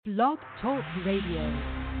Blog Talk Radio.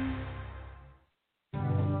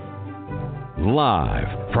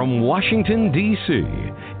 Live from Washington, D.C.,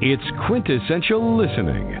 it's Quintessential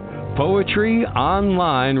Listening, Poetry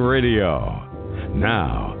Online Radio.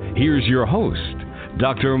 Now, here's your host,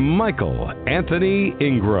 Dr. Michael Anthony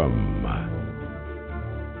Ingram.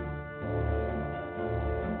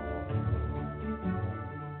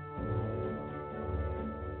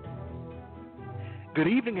 Good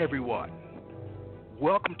evening, everyone.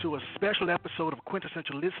 Welcome to a special episode of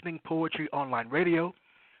Quintessential Listening, Poetry Online Radio.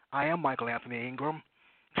 I am Michael Anthony Ingram.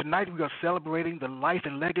 Tonight we are celebrating the life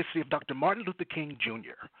and legacy of Dr. Martin Luther King,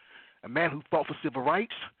 Jr., a man who fought for civil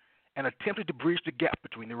rights and attempted to bridge the gap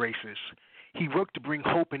between the races. He worked to bring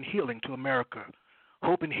hope and healing to America,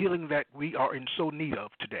 hope and healing that we are in so need of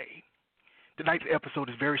today. Tonight's episode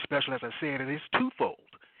is very special, as I said, and it's twofold.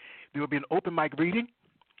 There will be an open mic reading,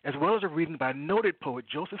 as well as a reading by noted poet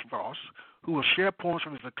Joseph Ross, who will share poems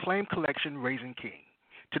from his acclaimed collection, Raising King.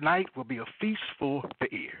 Tonight will be a feast for the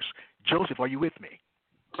ears. Joseph, are you with me?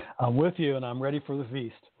 I'm with you, and I'm ready for the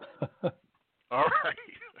feast. All right.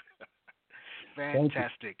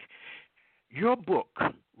 Fantastic. Your book,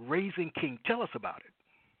 Raising King, tell us about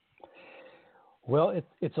it. Well,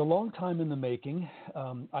 it's a long time in the making.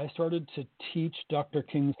 I started to teach Dr.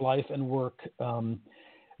 King's life and work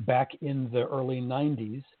back in the early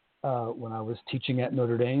 90s when I was teaching at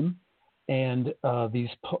Notre Dame. And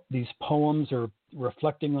these poems are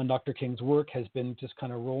reflecting on Dr. King's work has been just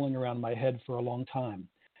kind of rolling around my head for a long time.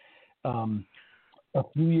 A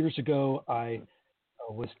few years ago, I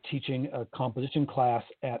was teaching a composition class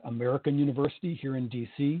at American University here in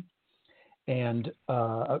D.C., and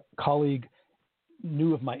a colleague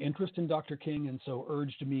knew of my interest in Dr. King and so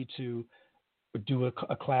urged me to do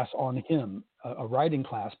a class on him, a writing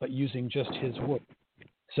class, but using just his work.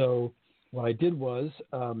 So what I did was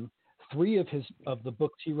three of the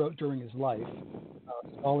books he wrote during his life,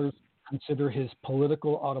 scholars consider his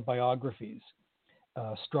political autobiographies.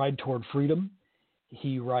 Stride Toward Freedom,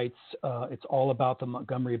 he writes, it's all about the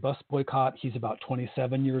Montgomery bus boycott. He's about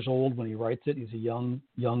 27 years old when he writes it. He's a young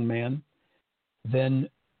man. Then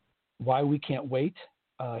Why We Can't Wait,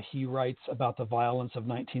 he writes about the violence of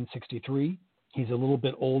 1963. He's a little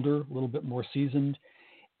bit older, a little bit more seasoned.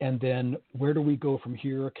 And then Where Do We Go From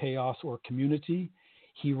Here, Chaos or Community?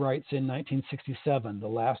 He writes in 1967, the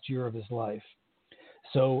last year of his life.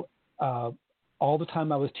 So all the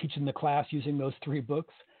time I was teaching the class using those three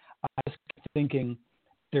books, I was thinking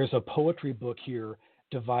there's a poetry book here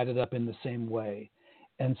divided up in the same way.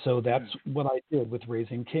 And so that's what I did with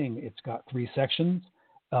Raising King. It's got three sections,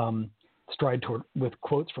 with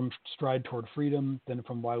quotes from Stride Toward Freedom, then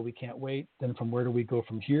from Why We Can't Wait, then from Where Do We Go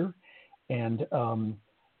From Here, and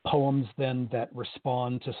poems then that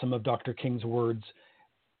respond to some of Dr. King's words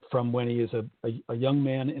from when he is a young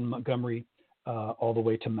man in Montgomery all the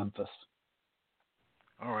way to Memphis.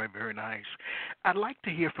 All right, very nice. I'd like to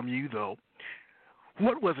hear from you, though.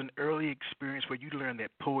 What was an early experience where you learned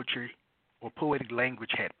that poetry or poetic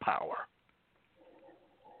language had power?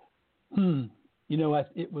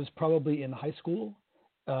 It was probably in high school,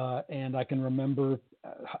 and I can remember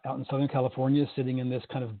out in Southern California sitting in this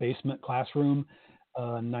kind of basement classroom,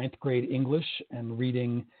 ninth grade English, and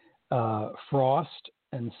reading Frost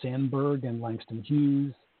and Sandburg and Langston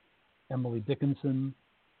Hughes, Emily Dickinson,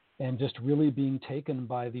 and just really being taken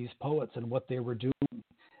by these poets and what they were doing,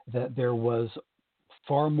 that there was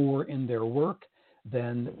far more in their work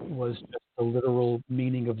than was just the literal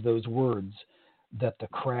meaning of those words, that the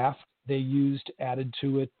craft they used added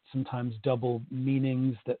to it, sometimes double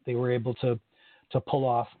meanings that they were able to pull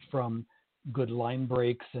off from good line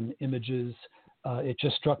breaks and images. It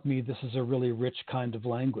just struck me this is a really rich kind of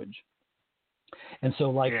language. And so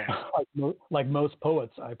like most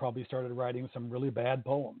poets, I probably started writing some really bad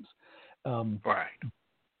poems. Right.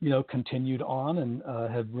 Continued on and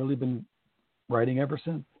have really been writing ever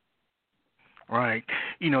since. Right.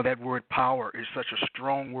 That word power is such a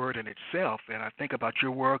strong word in itself. And I think about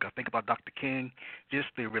your work. I think about Dr. King, just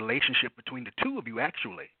the relationship between the two of you,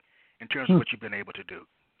 actually, in terms of what you've been able to do.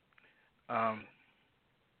 I'm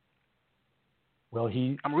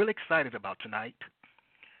really excited about tonight.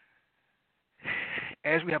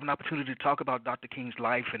 As we have an opportunity to talk about Dr. King's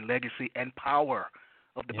life and legacy and power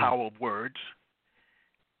of the power of words,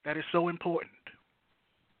 that is so important.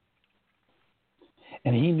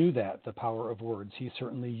 And he knew that, the power of words. He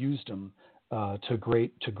certainly used them to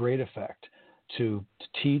great effect, to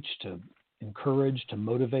teach, to encourage, to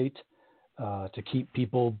motivate, to keep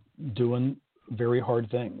people doing very hard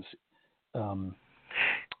things. No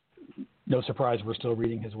surprise, we're still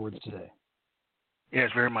reading his words today. Yes,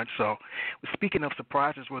 very much so. Speaking of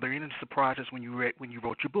surprises, were there any surprises when you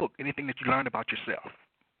wrote your book? Anything that you learned about yourself?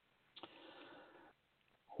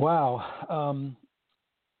 Wow.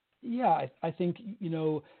 Yeah, I think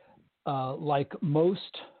like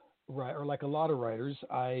most or like a lot of writers,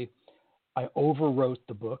 I overwrote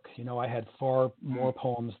the book. I had far more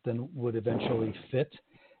poems than would eventually fit,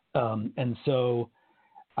 and so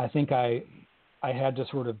I think I had to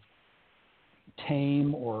sort of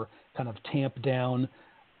tame or kind of tamp down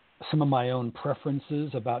some of my own preferences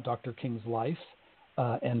about Dr. King's life,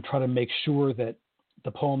 and try to make sure that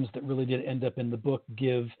the poems that really did end up in the book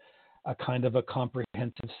give a kind of a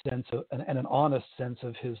comprehensive sense of, and an honest sense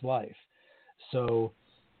of his life. So,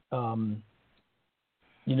 I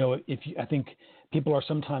think people are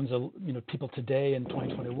sometimes, people today in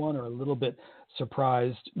 2021 are a little bit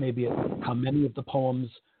surprised maybe at how many of the poems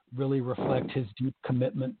really reflect his deep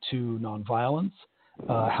commitment to nonviolence,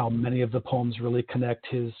 how many of the poems really connect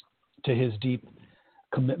to his deep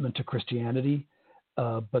commitment to Christianity.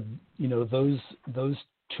 But those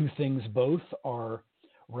two things both are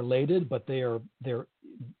related, but they're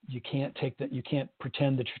you can't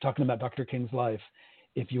pretend that you're talking about Dr. King's life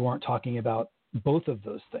if you aren't talking about both of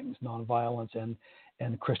those things, nonviolence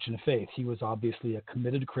and Christian faith. He was obviously a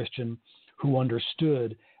committed Christian who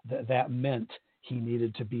understood that meant he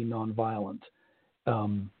needed to be nonviolent.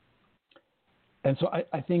 And so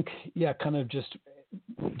I think, kind of just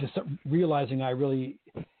realizing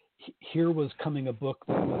here was coming a book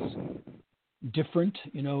that was different.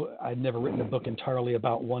 I'd never written a book entirely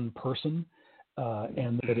about one person,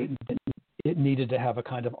 and that it needed to have a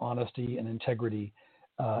kind of honesty and integrity.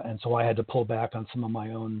 And so I had to pull back on some of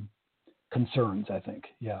my own concerns, I think.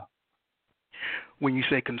 Yeah. When you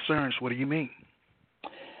say concerns, what do you mean?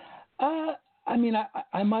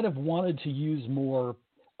 I might have wanted to use more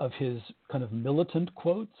of his kind of militant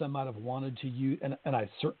quotes. I might have wanted to use, and I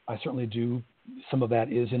certainly do. Some of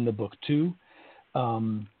that is in the book too.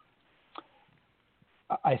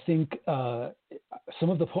 I think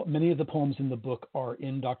many of the poems in the book are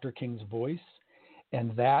in Dr. King's voice,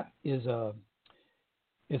 and that is a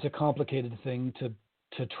complicated thing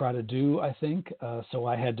to try to do, I think. So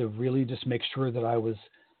I had to really just make sure that I was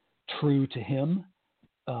true to him.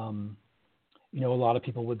 A lot of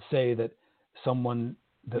people would say that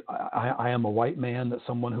I am a white man, that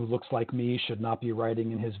someone who looks like me should not be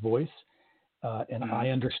writing in his voice. And I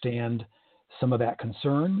understand some of that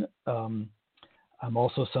concern. I'm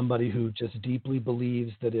also somebody who just deeply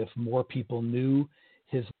believes that if more people knew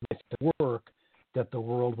his life and work, that the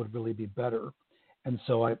world would really be better. And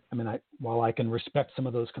so while I can respect some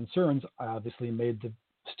of those concerns, I obviously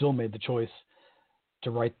still made the choice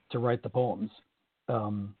to write the poems.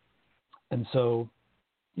 And so,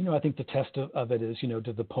 I think the test of it is,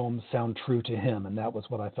 did the poems sound true to him? And that was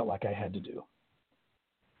what I felt like I had to do.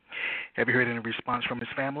 Have you heard any response from his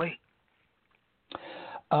family?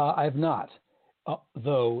 I have not.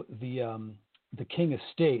 Though the King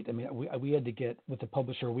estate, we had to get, with the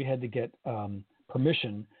publisher, we had to get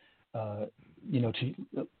permission, to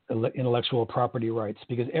intellectual property rights,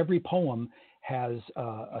 because every poem has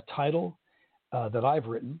a title that I've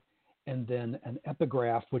written, and then an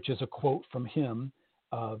epigraph, which is a quote from him,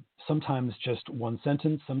 sometimes just one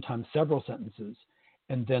sentence, sometimes several sentences,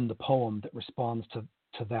 and then the poem that responds to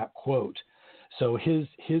that quote. So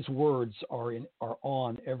his words are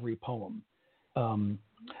on every poem.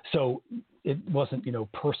 So it wasn't,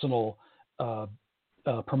 personal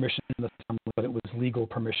permission, but it was legal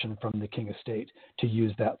permission from the King estate to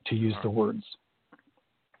use the words.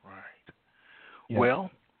 Right. Yeah.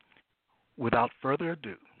 Well, without further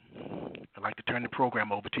ado, I'd like to turn the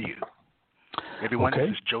program over to you. Everyone, Okay.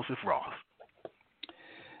 This is Joseph Roth.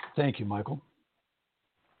 Thank you, Michael.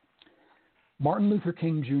 Martin Luther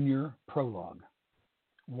King Jr. Prologue.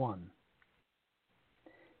 1.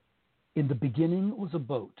 In the beginning was a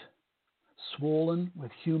boat, swollen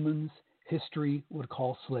with humans history would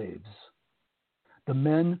call slaves. The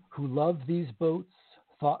men who loved these boats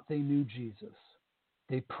thought they knew Jesus.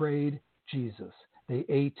 They prayed Jesus. They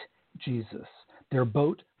ate Jesus. Their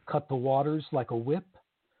boat cut the waters like a whip,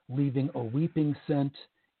 leaving a weeping scent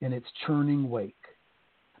in its churning wake.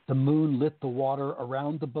 The moon lit the water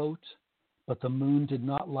around the boat, but the moon did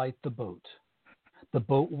not light the boat. The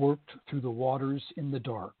boat worked through the waters in the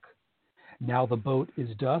dark. Now the boat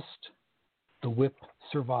is dust. The whip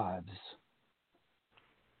survives.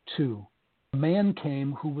 2. A man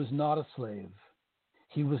came who was not a slave.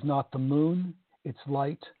 He was not the moon, its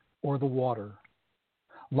light, or the water.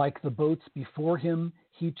 Like the boats before him,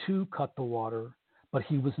 he too cut the water, but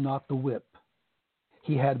he was not the whip.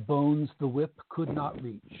 He had bones the whip could not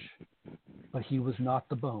reach, but he was not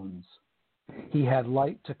the bones. He had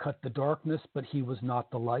light to cut the darkness, but he was not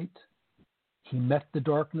the light. He met the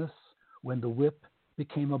darkness when the whip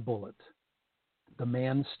became a bullet. The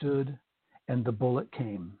man stood, and the bullet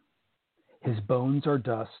came. His bones are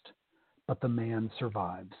dust, but the man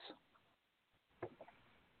survives.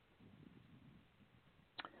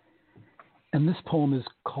 And this poem is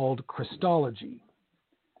called Christology.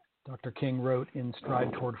 Dr. King wrote in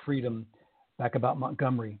Stride Toward Freedom back about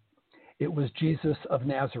Montgomery, it was Jesus of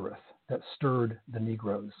Nazareth that stirred the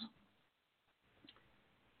Negroes.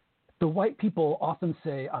 The white people often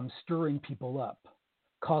say I'm stirring people up,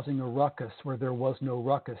 causing a ruckus where there was no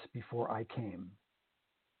ruckus before I came.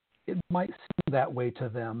 It might seem that way to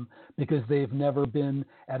them because they've never been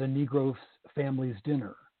at a Negro family's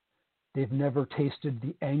dinner. They've never tasted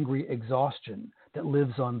the angry exhaustion that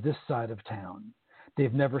lives on this side of town.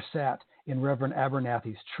 They've never sat in Reverend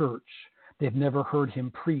Abernathy's church. They've never heard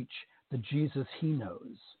him preach the Jesus he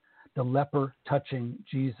knows, the leper touching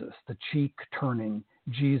Jesus, the cheek turning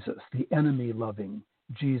Jesus, the enemy loving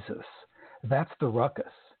Jesus. That's the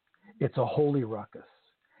ruckus. It's a holy ruckus,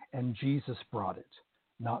 and Jesus brought it,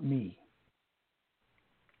 not me.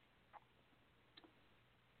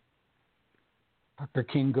 Dr.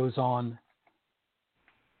 King goes on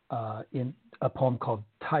in a poem called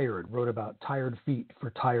Tired, wrote about tired feet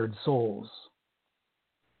for tired souls,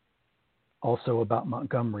 also about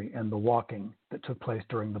Montgomery and the walking that took place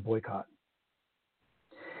during the boycott.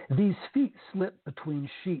 These feet slip between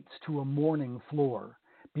sheets to a morning floor.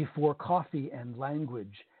 Before coffee and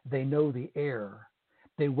language, they know the air.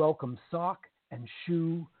 They welcome sock and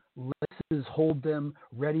shoe. Laces hold them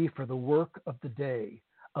ready for the work of the day,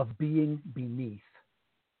 of being beneath.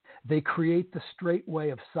 They create the straight way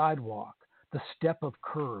of sidewalk, the step of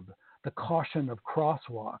curb, the caution of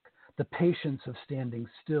crosswalk, the patience of standing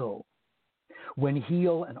still. When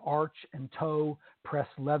heel and arch and toe press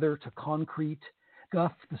leather to concrete,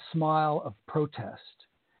 guff the smile of protest,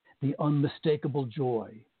 the unmistakable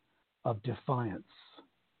joy of defiance.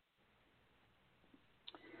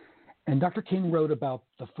 And Dr. King wrote about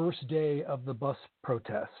the first day of the bus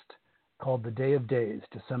protest, called the Day of Days,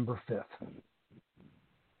 December 5th.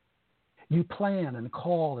 You plan and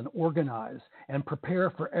call and organize and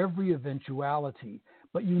prepare for every eventuality,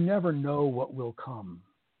 but you never know what will come.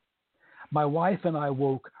 My wife and I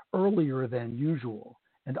woke earlier than usual,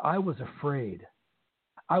 and I was afraid.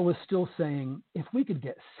 I was still saying, if we could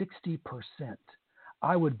get 60%,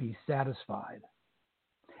 I would be satisfied.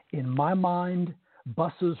 In my mind,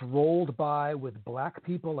 buses rolled by with black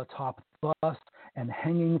people atop the bus and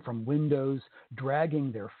hanging from windows,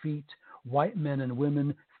 dragging their feet. White men and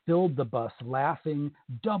women filled the bus, laughing,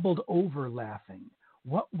 doubled over laughing.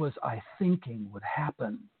 What was I thinking would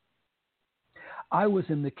happen? I was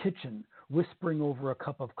in the kitchen, whispering over a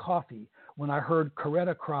cup of coffee, when I heard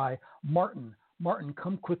Coretta cry, "Martin, Martin,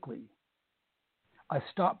 come quickly." I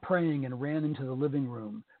stopped praying and ran into the living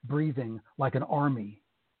room, breathing like an army.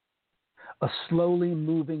 A slowly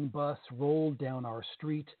moving bus rolled down our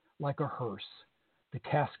street like a hearse, the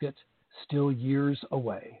casket still years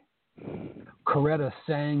away. Coretta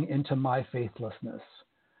sang into my faithlessness.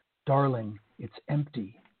 Darling, it's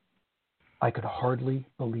empty. I could hardly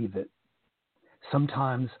believe it.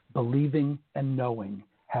 Sometimes believing and knowing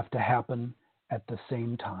have to happen at the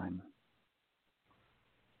same time.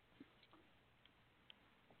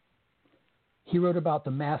 He wrote about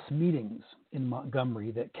the mass meetings in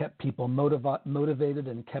Montgomery that kept people motivated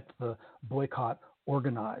and kept the boycott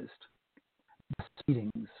organized. Mass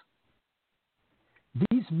meetings.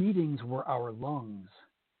 These meetings were our lungs.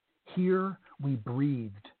 Here we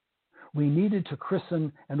breathed. We needed to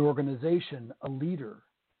christen an organization, a leader.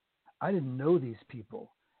 I didn't know these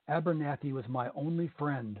people. Abernathy was my only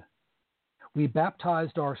friend. We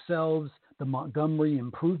baptized ourselves the Montgomery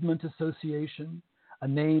Improvement Association, a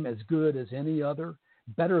name as good as any other,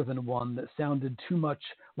 better than one that sounded too much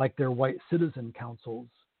like their white citizen councils.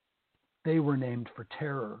 They were named for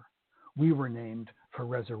terror. We were named for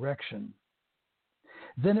resurrection.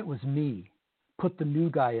 Then it was me. Put the new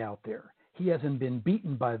guy out there. He hasn't been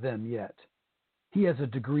beaten by them yet. He has a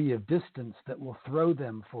degree of distance that will throw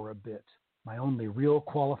them for a bit. My only real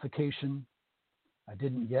qualification, I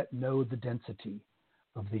didn't yet know the density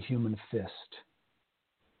of the human fist.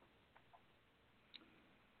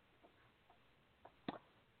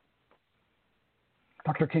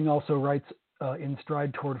 Dr. King also writes in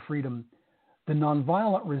Stride Toward Freedom, the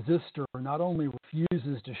nonviolent resistor not only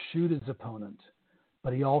refuses to shoot his opponent,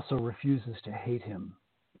 but he also refuses to hate him.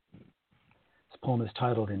 This poem is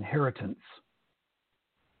titled Inheritance.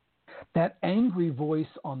 That angry voice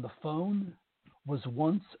on the phone was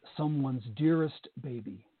once someone's dearest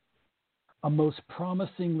baby, a most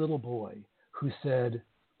promising little boy who said,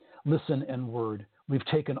 "Listen, N-word, we've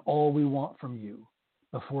taken all we want from you.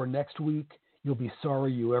 Before next week, you'll be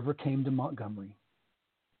sorry you ever came to Montgomery."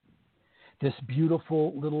 This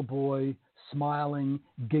beautiful little boy, smiling,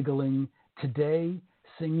 giggling, today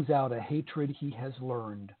sings out a hatred he has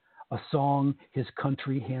learned, a song his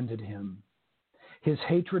country handed him. His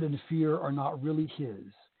hatred and fear are not really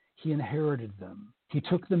his. He inherited them. He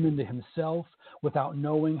took them into himself without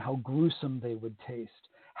knowing how gruesome they would taste,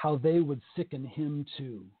 how they would sicken him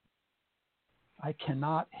too. I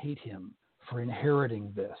cannot hate him for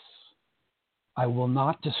inheriting this. I will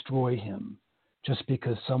not destroy him just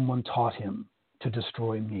because someone taught him to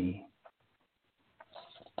destroy me.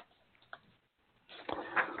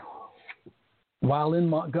 While in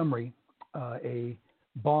Montgomery, a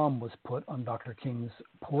bomb was put on Dr. King's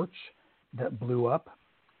porch that blew up,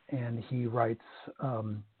 and he writes,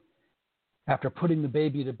 after putting the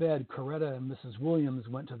baby to bed, Coretta and Mrs. Williams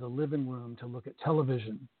went to the living room to look at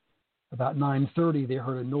television. About 9:30, they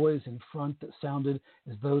heard a noise in front that sounded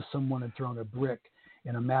as though someone had thrown a brick.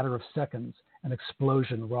 In a matter of seconds, an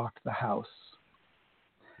explosion rocked the house.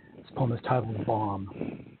 This poem is titled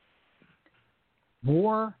Bomb.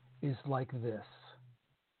 War is like this.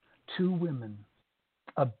 2 women,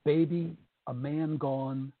 a baby, a man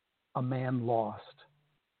gone, a man lost.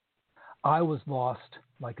 I was lost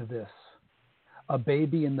like this. A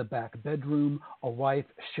baby in the back bedroom, a wife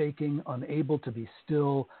shaking, unable to be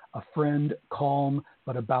still, a friend calm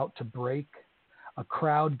but about to break. A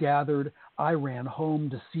crowd gathered. I ran home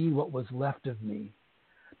to see what was left of me.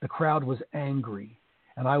 The crowd was angry,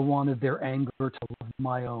 and I wanted their anger to love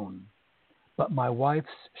my own. But my wife's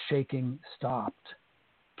shaking stopped,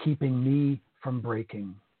 keeping me from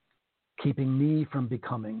breaking, keeping me from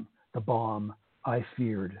becoming the bomb I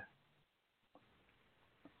feared.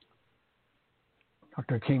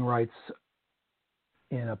 Dr. King writes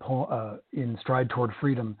in a poem, in Stride Toward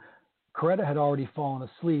Freedom, Coretta had already fallen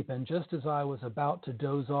asleep, and just as I was about to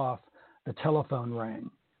doze off, the telephone rang,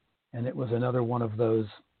 and it was another one of those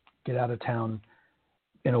get out of town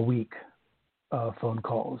in a week phone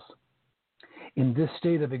calls. In this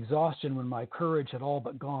state of exhaustion, when my courage had all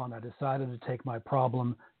but gone, I decided to take my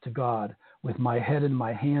problem to God. With my head in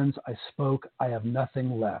my hands, I spoke, I have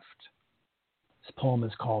nothing left. This poem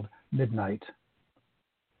is called Midnight.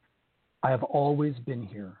 I have always been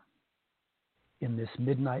here, in this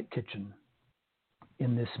midnight kitchen,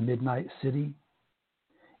 in this midnight city,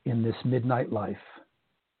 in this midnight life.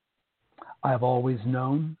 I have always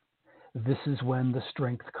known this is when the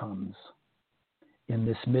strength comes, in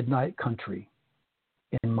this midnight country,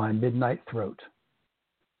 in my midnight throat,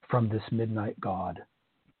 from this midnight God.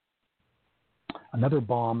 Another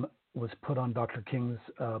bomb was put on Dr. King's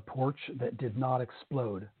porch that did not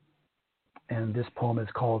explode, and this poem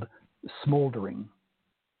is called Smoldering.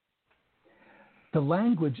 The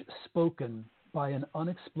language spoken by an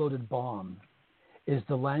unexploded bomb is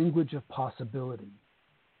the language of possibility.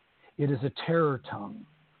 It is a terror tongue.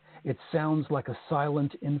 It sounds like a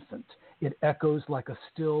silent infant. It echoes like a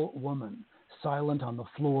still woman, silent on the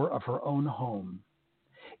floor of her own home.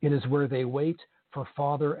 It is where they wait for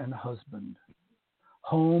father and husband.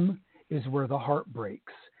 Home is where the heart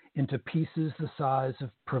breaks into pieces the size of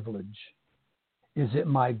privilege. Is it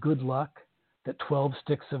my good luck that 12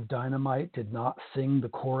 sticks of dynamite did not sing the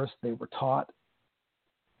chorus they were taught?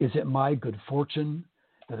 Is it my good fortune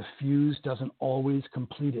that a fuse doesn't always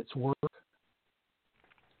complete its work?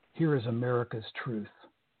 Here is America's truth.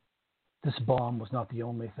 This bomb was not the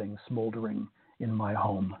only thing smoldering in my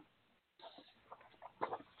home.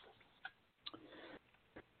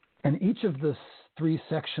 And each of the 3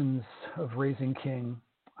 sections of Raising King,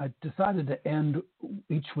 I decided to end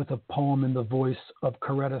each with a poem in the voice of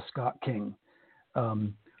Coretta Scott King,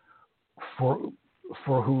 for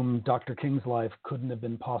whom Dr. King's life couldn't have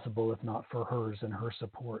been possible if not for hers and her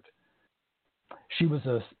support. She was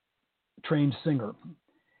a trained singer,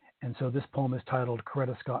 and so this poem is titled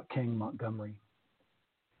Coretta Scott King, Montgomery.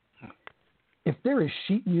 If there is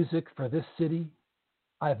sheet music for this city,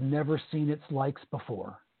 I have never seen its likes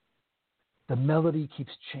before. The melody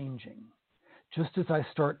keeps changing. Just as I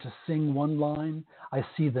start to sing one line, I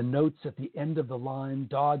see the notes at the end of the line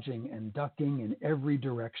dodging and ducking in every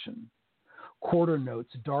direction. Quarter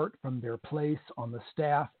notes dart from their place on the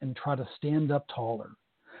staff and try to stand up taller,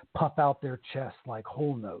 puff out their chests like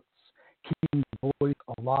whole notes, keeping the voice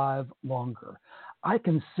alive longer. I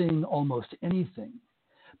can sing almost anything,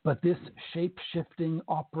 but this shape-shifting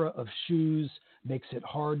opera of shoes makes it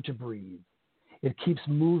hard to breathe. It keeps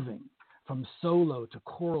moving from solo to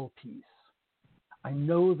choral piece. I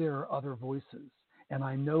know there are other voices, and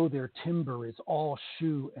I know their timbre is all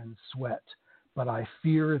shoe and sweat, but I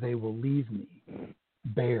fear they will leave me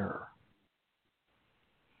bare.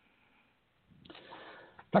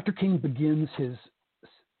 Dr. King begins his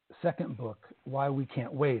second book, Why We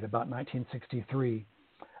Can't Wait, about 1963,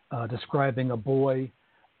 describing a boy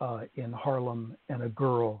in Harlem and a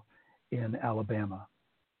girl in Alabama.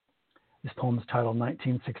 This poem is titled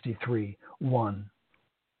 1963, 1.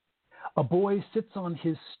 A boy sits on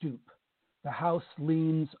his stoop. The house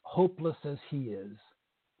leans hopeless as he is.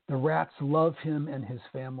 The rats love him and his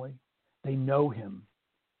family. They know him.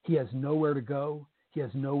 He has nowhere to go. He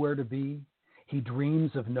has nowhere to be. He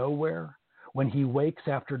dreams of nowhere. When he wakes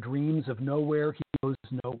after dreams of nowhere, he goes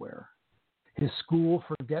nowhere. His school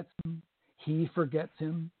forgets him. He forgets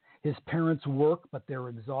him. His parents work, but their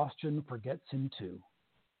exhaustion forgets him too.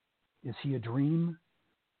 Is he a dream?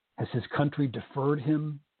 Has his country deferred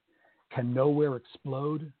him? Can nowhere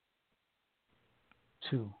explode?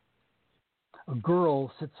 2. A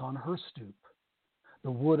girl sits on her stoop.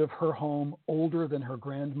 The wood of her home older than her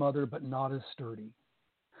grandmother, but not as sturdy.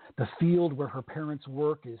 The field where her parents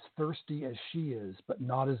work is thirsty as she is, but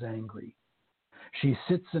not as angry. She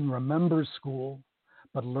sits and remembers school,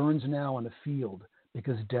 but learns now in a field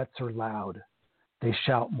because debts are loud. They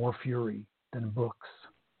shout more fury than books.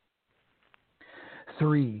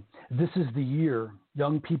 3. This is the year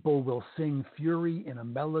young people will sing fury in a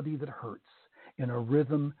melody that hurts, in a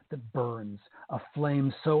rhythm that burns, a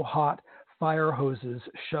flame so hot fire hoses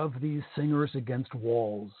shove these singers against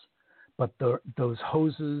walls. But those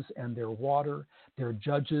hoses and their water, their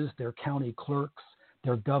judges, their county clerks,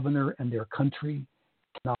 their governor, and their country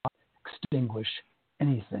cannot extinguish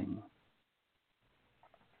anything.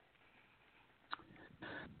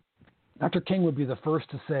 Dr. King would be the first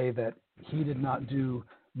to say that he did not do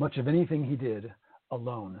much of anything he did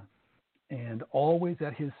alone. And always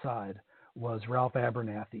at his side was Ralph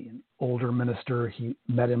Abernathy, an older minister he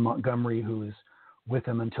met in Montgomery who was with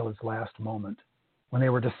him until his last moment. When they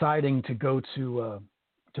were deciding to go to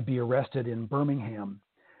be arrested in Birmingham,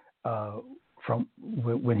 from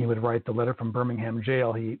when he would write the letter from Birmingham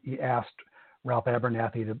jail, he asked Ralph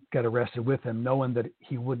Abernathy to get arrested with him, knowing that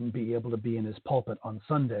he wouldn't be able to be in his pulpit on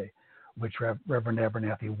Sunday, which Reverend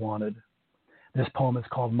Abernathy wanted. This poem is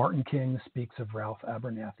called Martin King Speaks of Ralph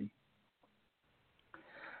Abernathy.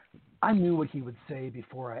 I knew what he would say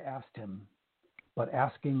before I asked him, but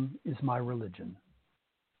asking is my religion.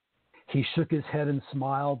 He shook his head and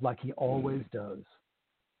smiled like he always does.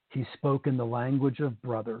 He spoke in the language of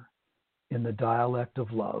brother, in the dialect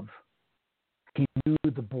of love. He knew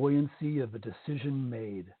the buoyancy of a decision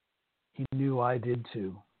made. He knew I did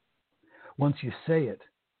too. Once you say it,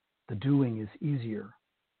 the doing is easier.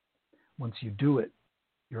 Once you do it,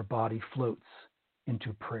 your body floats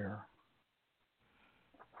into prayer.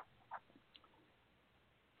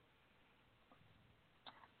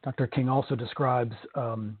 Dr. King also describes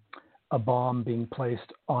a bomb being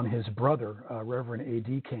placed on his brother, Reverend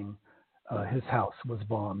A.D. King. His house was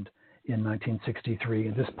bombed in 1963,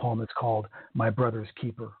 and this poem is called My Brother's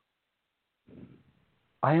Keeper.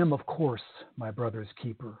 I am, of course, my brother's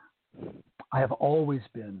keeper. I have always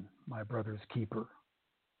been my brother's keeper.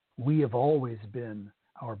 We have always been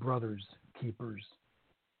our brother's keepers.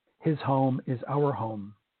 His home is our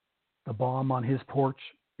home. The bomb on his porch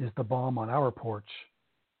is the bomb on our porch.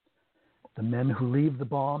 The men who leave the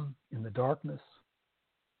bomb in the darkness,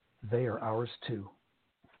 they are ours too.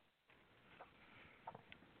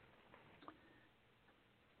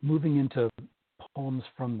 Moving into poems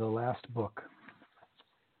from the last book.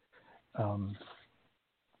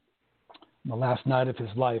 The last night of his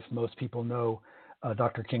life, most people know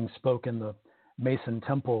Dr. King spoke in the Mason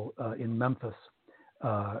Temple in Memphis.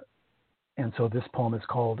 And so this poem is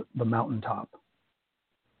called The Mountaintop.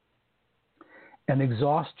 An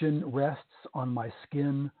exhaustion rests on my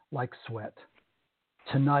skin like sweat.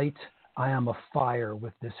 Tonight, I am afire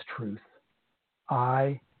with this truth.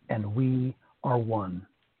 I and we are one.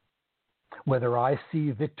 Whether I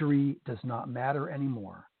see victory does not matter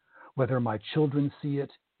anymore. Whether my children see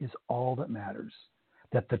it is all that matters.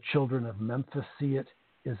 That the children of Memphis see it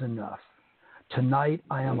is enough. Tonight,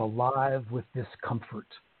 I am alive with this comfort.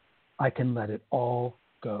 I can let it all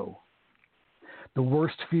go. The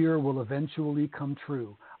worst fear will eventually come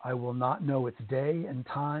true. I will not know its day and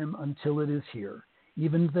time until it is here.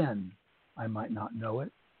 Even then, I might not know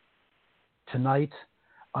it. Tonight,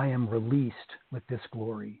 I am released with this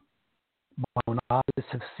glory. My own eyes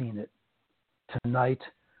have seen it. Tonight,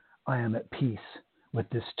 I am at peace with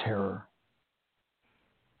this terror.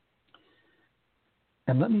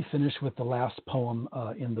 And let me finish with the last poem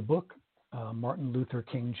in the book, Martin Luther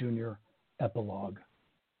King Jr. Epilogue.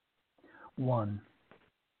 1.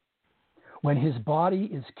 When his body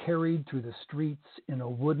is carried through the streets in a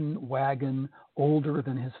wooden wagon older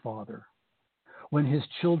than his father, when his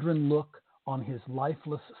children look on his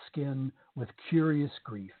lifeless skin with curious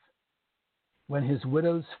grief, when his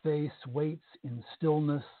widow's face waits in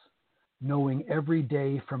stillness, knowing every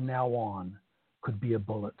day from now on could be a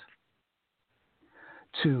bullet.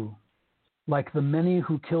 2, like the many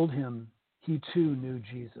who killed him, he too knew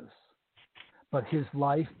Jesus. But his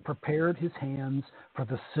life prepared his hands for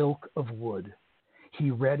the silk of wood. He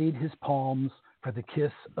readied his palms for the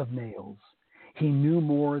kiss of nails. He knew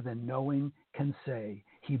more than knowing can say.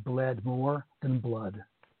 He bled more than blood.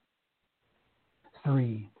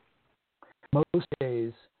 3, most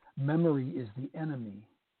days, memory is the enemy,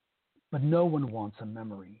 but no one wants a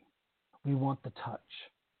memory. We want the touch,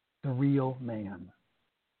 the real man.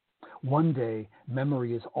 One day,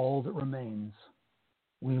 memory is all that remains.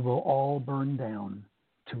 We will all burn down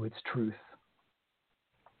to its truth.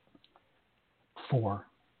 4,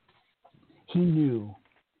 he knew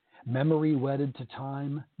memory wedded to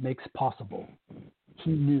time makes possible.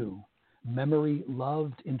 He knew memory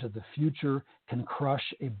loved into the future can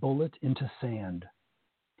crush a bullet into sand.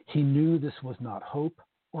 He knew this was not hope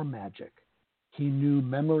or magic. He knew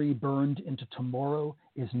memory burned into tomorrow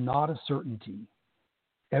is not a certainty.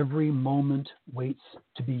 Every moment waits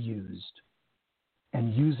to be used.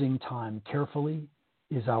 And using time carefully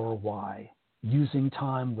is our why. Using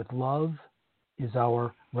time with love is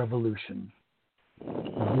our revolution.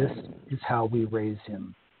 This is how we raise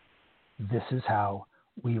him. This is how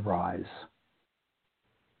we rise.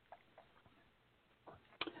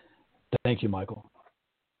 Thank you, Michael.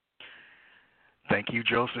 Thank you,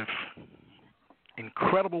 Joseph.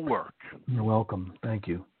 Incredible work. You're welcome. Thank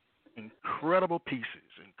you. Incredible pieces.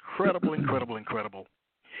 Incredible.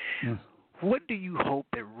 Yes. What do you hope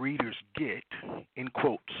that readers get, in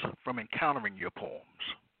quotes, from encountering your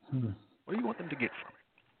poems? What do you want them to get from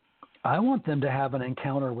it? I want them to have an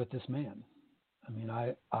encounter with this man. I mean,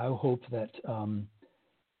 I hope that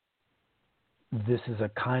this is a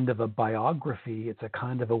kind of a biography. It's a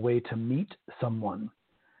kind of a way to meet someone,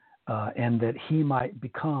 and that he might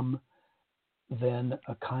become then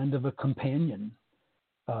a kind of a companion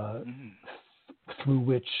through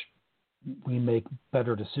which we make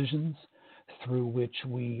better decisions, through which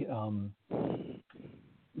we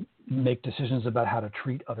make decisions about how to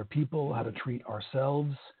treat other people, how to treat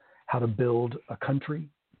ourselves, how to build a country.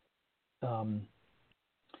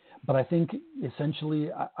 But I think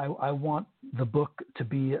essentially I want the book to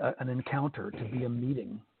be an encounter, to be a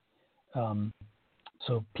meeting.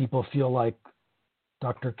 So people feel like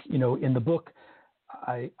in the book,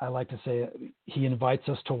 I like to say he invites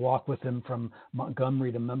us to walk with him from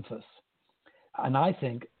Montgomery to Memphis. And I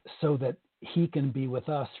think so that he can be with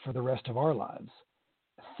us for the rest of our lives.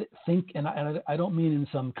 And I don't mean in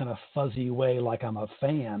some kind of fuzzy way like I'm a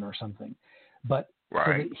fan or something, but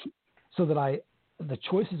right. so that the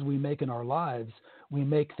choices we make in our lives, we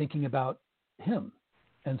make thinking about him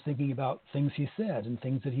and thinking about things he said and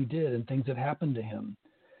things that he did and things that happened to him,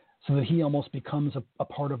 so that he almost becomes a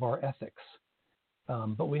part of our ethics.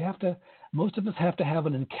 But most of us have to have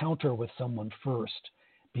an encounter with someone first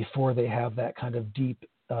before they have that kind of deep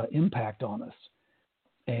impact on us.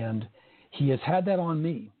 And he has had that on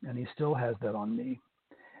me, and he still has that on me.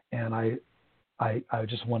 And I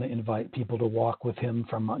just want to invite people to walk with him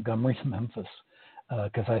from Montgomery to Memphis,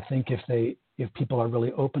 because I think if people are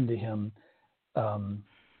really open to him,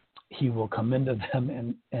 he will come into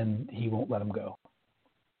them and he won't let them go.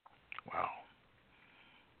 Wow.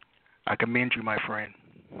 I commend you, my friend.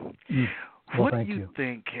 Well, what thank do you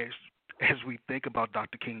think, as we think about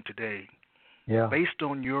Dr. King today, based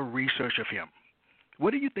on your research of him,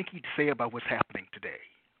 what do you think he'd say about what's happening today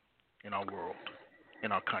in our world,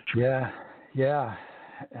 in our country? Yeah.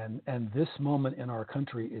 And this moment in our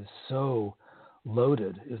country is so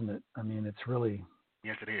loaded, isn't it? I mean, it's really...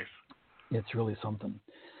 Yes, it is. It's really something.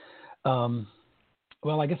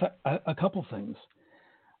 Well, I guess a couple things.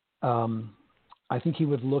 I think he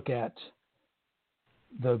would look at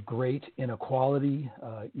the great inequality,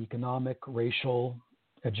 economic, racial,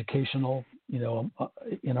 educational,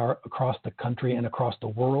 across the country and across the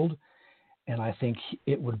world. And I think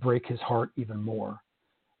it would break his heart even more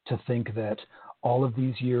to think that all of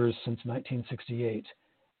these years since 1968,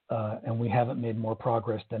 and we haven't made more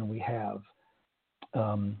progress than we have.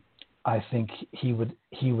 I think he would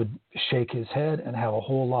shake his head and have a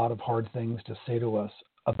whole lot of hard things to say to us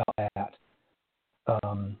about that.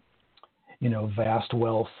 Vast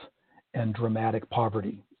wealth and dramatic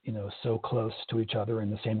poverty, so close to each other in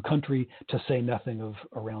the same country, to say nothing of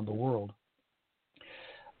around the world.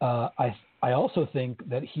 I also think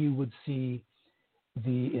that he would see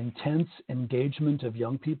the intense engagement of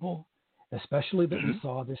young people, especially that we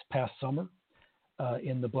saw this past summer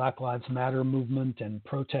in the Black Lives Matter movement and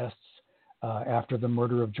protests after the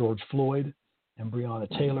murder of George Floyd and Breonna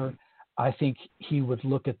Taylor. I think he would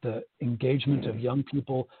look at the engagement of young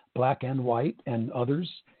people, black and white and others,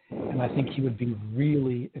 and I think he would be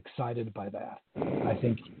really excited by that. I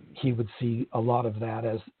think he would see a lot of that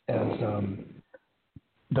as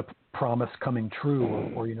the promise coming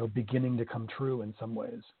true, or beginning to come true in some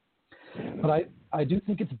ways. But I do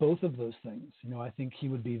think it's both of those things. I think he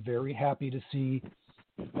would be very happy to see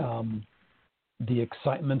the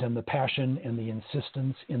excitement and the passion and the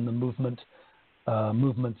insistence in the movements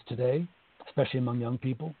today, especially among young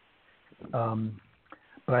people.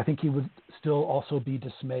 But I think he would still also be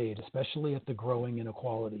dismayed, especially at the growing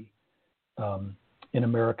inequality in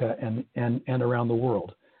America and around the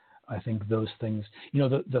world. I think those things,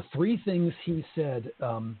 the three things he said,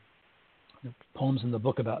 poems in the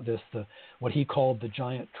book about this, what he called the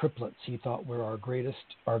giant triplets he thought were our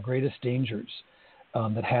greatest dangers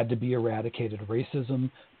that had to be eradicated: racism,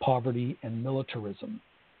 poverty, and militarism.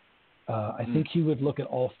 I think he would look at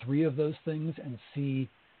all three of those things and see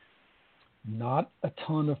not a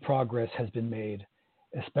ton of progress has been made,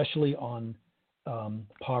 especially on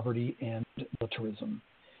poverty and militarism.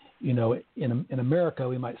 In America,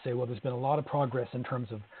 we might say, well, there's been a lot of progress in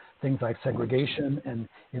terms of things like segregation, and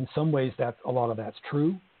in some ways, a lot of that's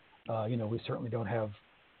true. We certainly don't have,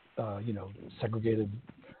 segregated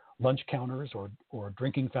lunch counters or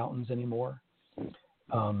drinking fountains anymore.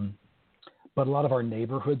 But a lot of our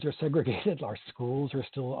neighborhoods are segregated. Our schools are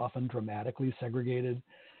still often dramatically segregated.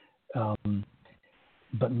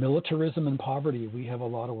 But militarism and poverty, we have a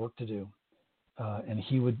lot of work to do. And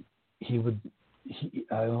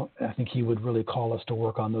I think he would really call us to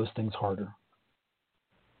work on those things harder.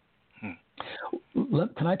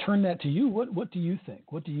 Can I turn that to you? What do you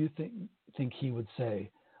think? What do you think he would say,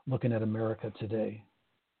 looking at America today?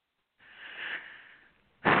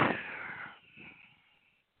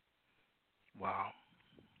 Wow.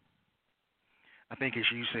 I think, as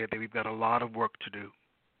you said, that we've got a lot of work to do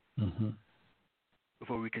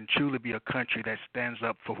before we can truly be a country that stands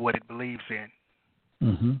up for what it believes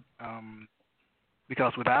in.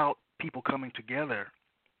 Because without people coming together,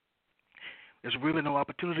 there's really no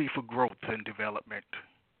opportunity for growth and development.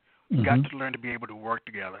 We've got to learn to be able to work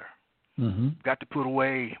together. We've got to put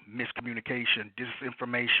away miscommunication,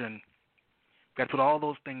 disinformation. We've got to put all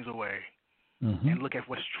those things away and look at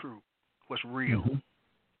what's true, what's real.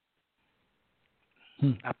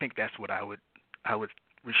 I think that's what I would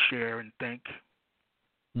share and think.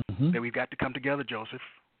 That we've got to come together, Joseph.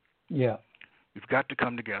 Yeah. We've got to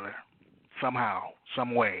come together somehow,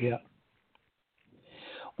 some way. Yeah.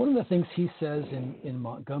 One of the things he says in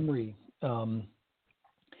Montgomery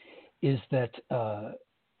is that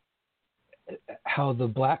how the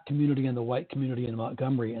black community and the white community in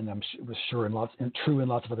Montgomery, and I'm sure true in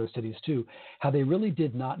lots of other cities too, how they really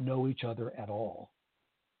did not know each other at all.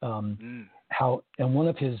 And one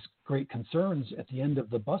of his great concerns at the end of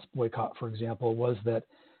the bus boycott, for example, was that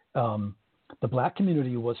the black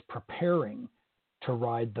community was preparing to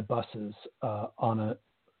ride the buses on a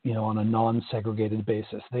non-segregated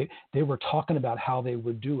basis. They were talking about how they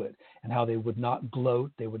would do it and how they would not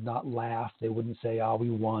gloat, they would not laugh, they wouldn't say, we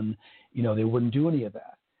won, they wouldn't do any of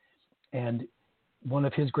that. And one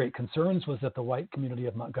of his great concerns was that the white community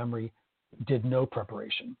of Montgomery did no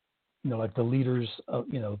preparation. Like the leaders of,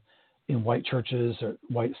 in white churches or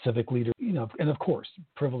white civic leaders, and of course,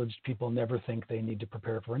 privileged people never think they need to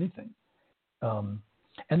prepare for anything.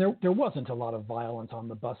 And there wasn't a lot of violence on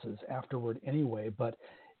the buses afterward anyway, but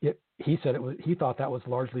he thought that was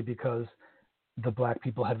largely because the black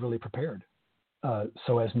people had really prepared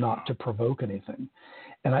so as not to provoke anything.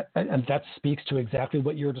 And that speaks to exactly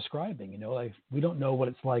what you're describing. Like we don't know what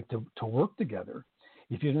it's like to work together.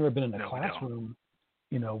 If you've never been in a classroom,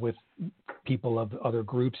 with people of other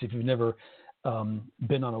groups, if you've never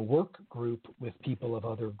been on a work group with people of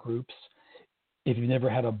other groups, if you've never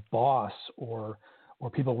had a boss or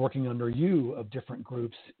people working under you of different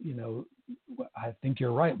groups, I think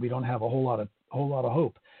you're right. We don't have a whole lot of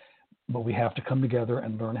hope, but we have to come together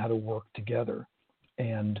and learn how to work together.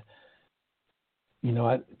 And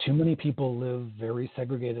too many people live very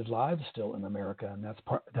segregated lives still in America, and that's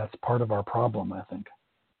part of our problem, I think.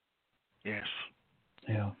 Yes.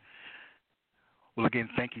 Yeah. Well, again,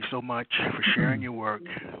 thank you so much for sharing your work.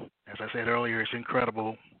 As I said earlier, it's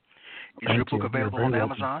incredible. Is your book available on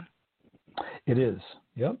Amazon? It is.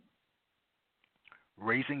 Yep.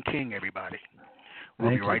 Raising King, everybody. We'll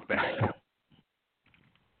be right back.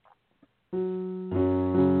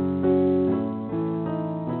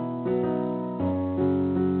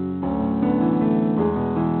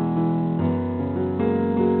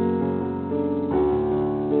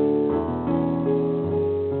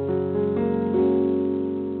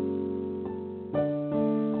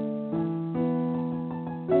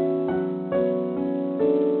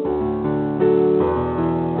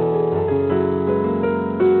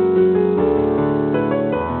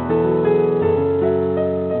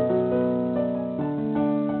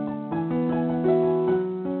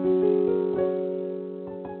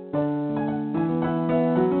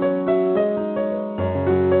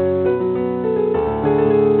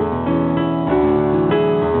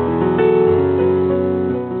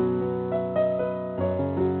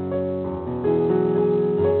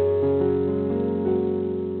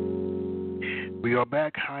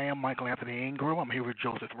 back. I am Michael Anthony Ingram. I'm here with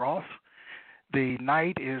Joseph Ross. The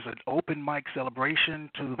night is an open mic celebration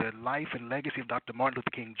to the life and legacy of Dr. Martin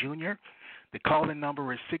Luther King Jr. The call-in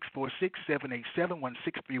number is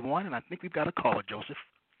 646-787-1631, and I think we've got a caller, Joseph.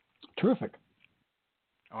 Terrific.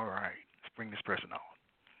 All right. Let's bring this person on.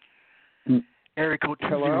 Area code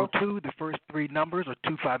 202, the first three numbers are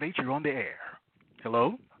 258. You're on the air.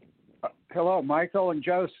 Hello? Hello, Michael and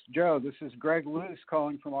Joe. This is Greg Luce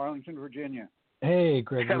calling from Arlington, Virginia. Hey,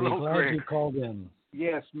 Greg. Hello, glad Greg. you called in.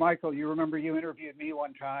 Yes, Michael, you remember you interviewed me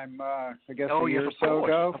one time, I guess Oh, a year yes, or so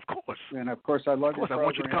ago. Of course. And, of course, I love Of course, your I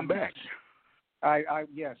want you to come program. back.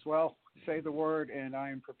 Yes, well, say the word, and I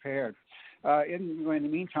am prepared. In the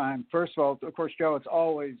meantime, first of all, of course, Joe, it's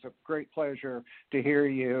always a great pleasure to hear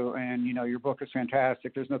you, and, you know, your book is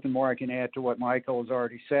fantastic. There's nothing more I can add to what Michael has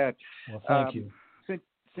already said. Well, thank you.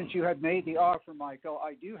 Since you had made the offer, Michael,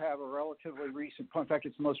 I do have a relatively recent, in fact,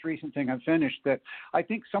 it's the most recent thing I've finished that I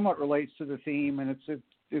think somewhat relates to the theme, and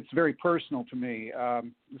it's very personal to me.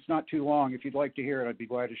 It's not too long. If you'd like to hear it, I'd be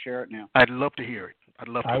glad to share it now. I'd love to hear it.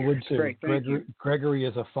 I would too. Great, thank you. Gregory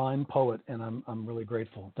is a fine poet, and I'm really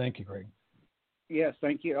grateful. Thank you, Greg. Yes,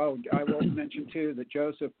 thank you. Oh, I will mention, too, that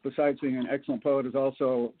Joseph, besides being an excellent poet, is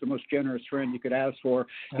also the most generous friend you could ask for.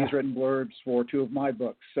 He's written blurbs for two of my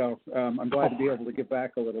books, so I'm glad to be able to give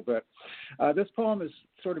back a little bit. This poem is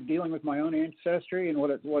sort of dealing with my own ancestry and what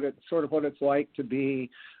it's like to be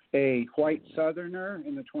a white Southerner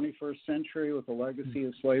in the 21st century with a legacy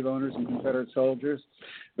of slave owners and Confederate soldiers,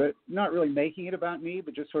 but not really making it about me,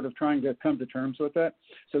 but just sort of trying to come to terms with it.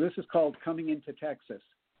 So this is called Coming into Texas.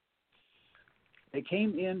 They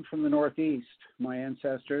came in from the Northeast, my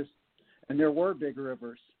ancestors, and there were big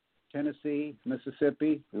rivers, Tennessee,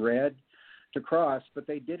 Mississippi, Red, to cross, but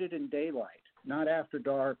they did it in daylight, not after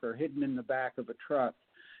dark or hidden in the back of a truck,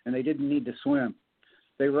 and they didn't need to swim.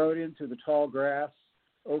 They rode in through the tall grass,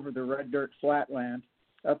 over the red dirt flatland,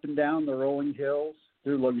 up and down the rolling hills,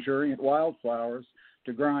 through luxuriant wildflowers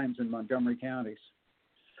to Grimes and Montgomery counties.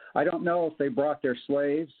 I don't know if they brought their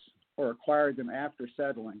slaves or acquired them after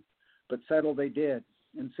settling, but settle they did,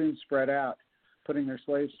 and soon spread out, putting their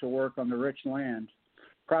slaves to work on the rich land,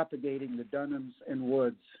 propagating the Dunhams and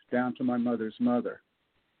Woods down to my mother's mother.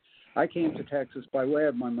 I came to Texas by way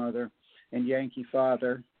of my mother and Yankee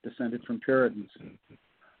father, descended from Puritans.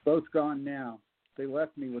 Both gone now, they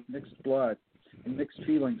left me with mixed blood and mixed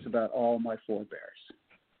feelings about all my forebears.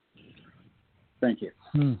 Thank you.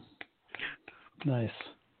 Nice.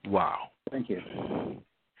 Wow. Thank you.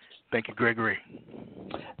 Thank you, Gregory.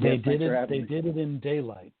 They Yes, did thanks for it. They having me. did it in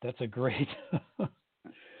daylight. That's a great.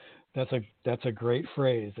 that's a great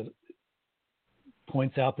phrase. It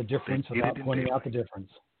points out the difference They did without it in pointing out daylight. the difference.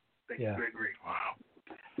 Thank Yeah. you, Gregory. Wow.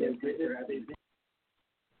 Yes, thanks for having me.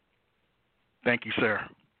 Thank you, sir.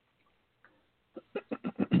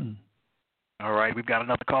 All right, we've got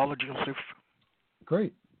another caller, Joseph.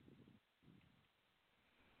 Great.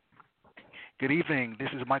 Good evening. This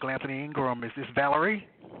is Michael Anthony Ingram. Is this Valerie?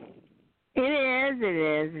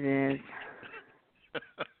 It is.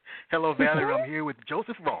 Hello, Valerie. I'm here with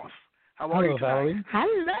Joseph Ross. How are you Hello, tonight?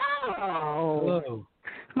 Valerie. Hello. Hello.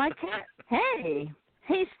 My cat. Hey,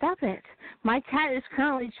 stop it. My cat is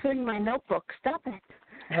currently chewing my notebook. Stop it.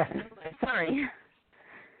 Sorry.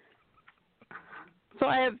 So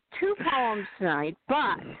I have two poems tonight,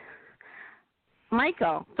 but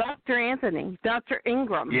Michael, Dr. Anthony, Dr.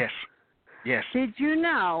 Ingram. Yes. Do you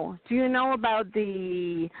know about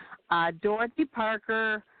the Dorothy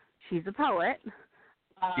Parker? She's a poet.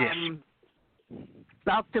 Yes.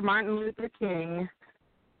 Dr. Martin Luther King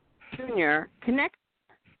Jr. Connect.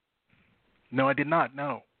 No, I did not.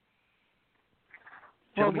 No.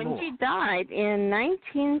 Tell Well, me when more. she died in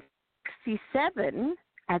 1967,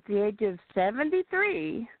 at the age of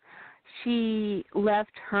 73, she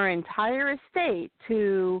left her entire estate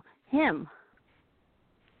to him.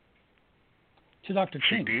 To Dr.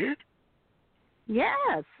 She King. did?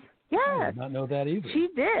 Yes. I did not know that either. She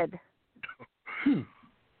did.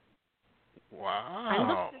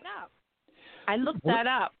 Wow. I looked that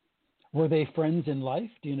up. Were they friends in life?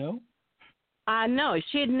 Do you know? No,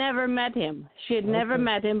 she had never met him. She had never Okay.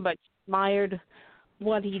 met him, but she admired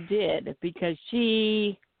what he did because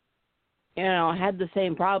she, had the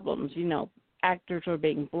same problems. Actors were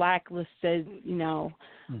being blacklisted,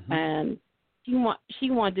 Mm-hmm. and she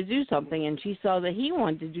wanted to do something, and she saw that he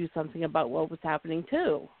wanted to do something about what was happening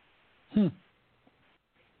too.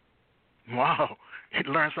 Wow. You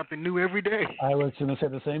learn something new every day. I was going to say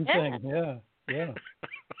the same thing. Yeah.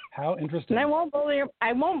 How interesting. And I won't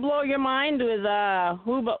blow your mind with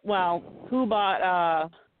who bought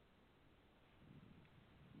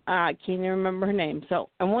I can't even remember her name, so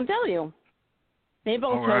I won't tell you. Maybe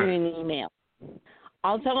I'll All tell right. you in an email.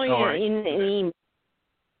 I'll tell you All right. in an email.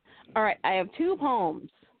 All right, I have 2 poems,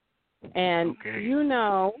 and Okay. you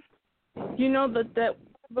know that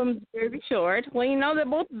one of them's very short. Well, you know that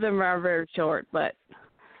both of them are very short, but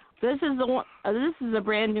this is the one. This is a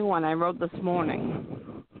brand new one I wrote this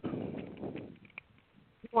morning.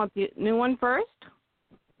 You want the new one first?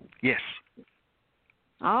 Yes.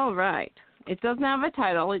 All right. It doesn't have a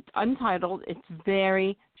title. It's untitled. It's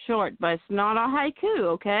very short, but it's not a haiku,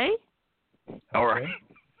 okay? All right.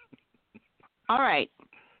 All right.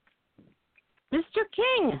 Mr.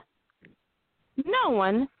 King, no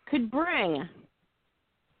one could bring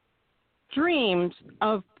dreams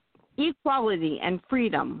of equality and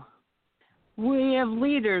freedom. We have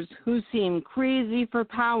leaders who seem crazy for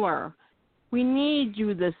power. We need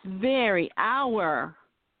you this very hour.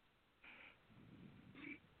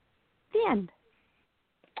 The end.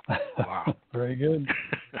 Wow. Very good.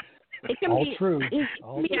 It can All be true. It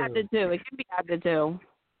All can be true. added to. It can be added to.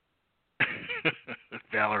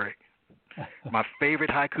 Valerie, my favorite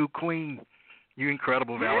haiku queen. You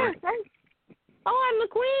incredible, Valerie. Oh, I'm the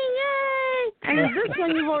queen! Yay! And this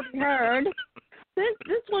one you've already heard.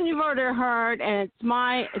 This one you've already heard, and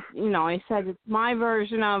I said it's my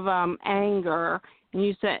version of anger, and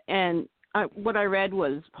you said, and what I read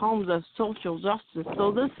was poems of social justice.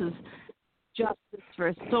 So this is justice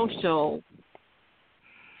for social.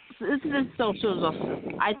 This is social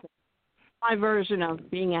justice. I think my version of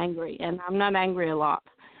being angry, and I'm not angry a lot,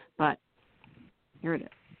 but here it is.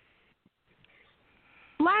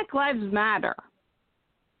 Black Lives Matter.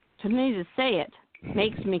 To me, to say it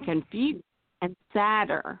makes me confused and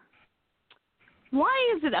sadder.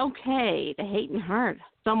 Why is it okay to hate and hurt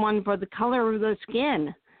someone for the color of their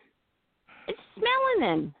skin? It's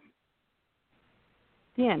melanin.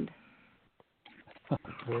 The end.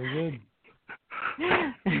 Very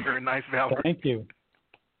Very nice, Valerie. good. Thank you.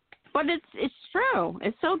 But it's true.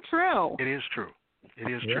 It's so true. It is true. It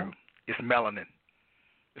is Yeah. true. It's melanin.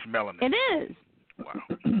 It's melanin. It is. Wow.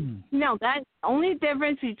 No, that's the only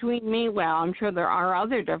difference between me. Well, I'm sure there are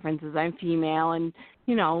other differences. I'm female, and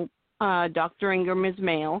Dr. Ingram is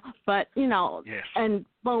male. But Yes. and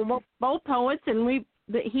both poets, and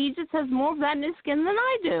he just has more of that in his skin than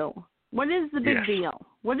I do. What is the big Yes. deal?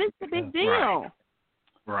 What is the big Yeah. deal?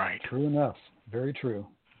 Right. True enough. Very true.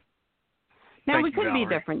 Now Thank we you, could be Valerie.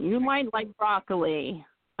 different. You might like broccoli,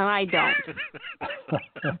 and I don't.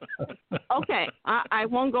 Okay, I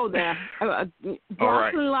won't go there.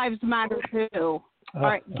 Broccoli lives matter too. All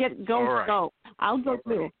right, go. All right. Go. I'll go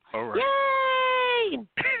too. All right. Yay!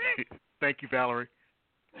 Thank you, Valerie.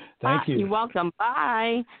 Thank you. You're welcome.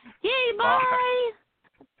 Bye. Yay! Bye.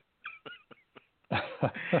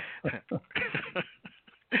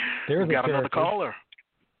 There's we got a another character. caller.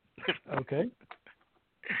 Okay.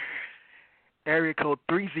 Area code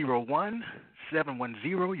 301-710.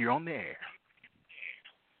 You're on the air.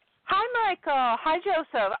 Hi, Michael. Hi,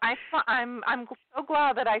 Joseph. I'm so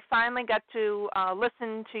glad that I finally got to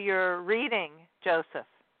listen to your reading, Joseph.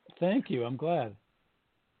 Thank you. I'm glad.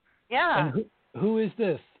 Yeah. And who is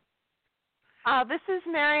this? This is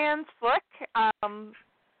Marianne Slick.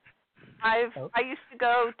 I used to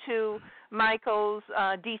go to Michael's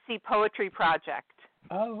DC Poetry Project.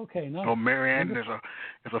 Oh, okay. Nice. Oh, Marianne is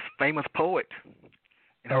a famous poet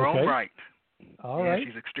in her own Okay. right. All right.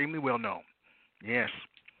 She's extremely well known. Yes.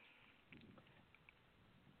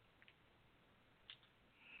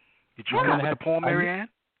 Did you come with the poem, Marianne?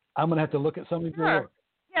 I'm going to have to look at some of your Sure. work.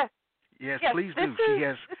 Yes. Yes, Yes, please this do. She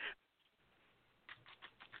has.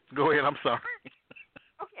 Go ahead. I'm sorry.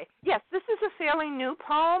 Okay. Yes, this is a fairly new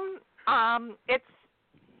poem.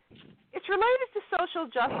 It's related to social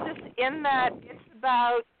justice in that it's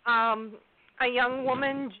about a young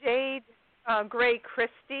woman, Jade Gray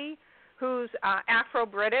Christie, who's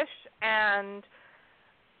Afro-British, and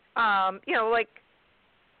like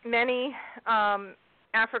many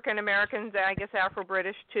African Americans, I guess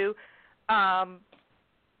Afro-British too.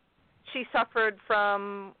 She suffered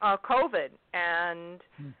from COVID, and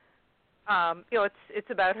it's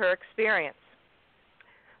about her experience.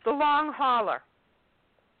 The long hauler.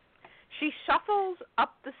 She shuffles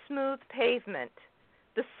up the smooth pavement,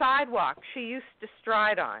 the sidewalk she used to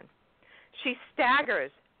stride on. She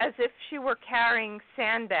staggers as if she were carrying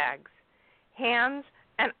sandbags, hands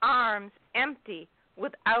and arms empty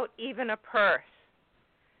without even a purse.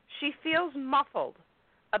 She feels muffled,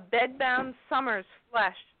 a bedbound summer's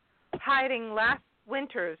flesh hiding last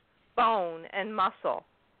winter's bone and muscle.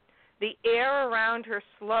 The air around her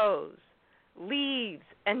slows. Leaves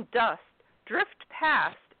and dust drift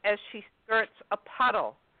past as she skirts a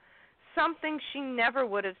puddle, something she never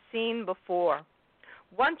would have seen before.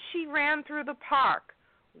 Once she ran through the park,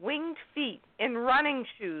 winged feet in running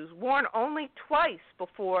shoes worn only twice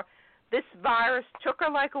before this virus took her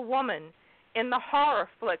like a woman. In the horror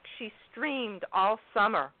flick she streamed all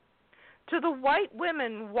summer. To the white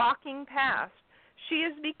women walking past, she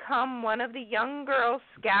has become one of the young girls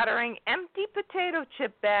scattering empty potato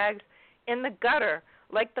chip bags in the gutter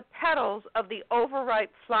like the petals of the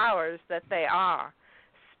overripe flowers that they are,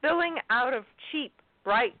 spilling out of cheap,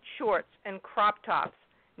 bright shorts and crop tops,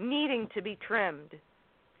 needing to be trimmed.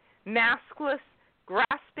 Maskless,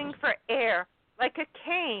 grasping for air like a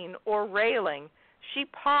cane or railing, she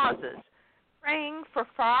pauses, praying for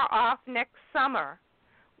far-off next summer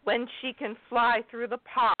when she can fly through the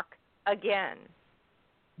park again.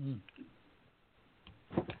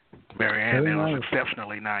 Marianne, that was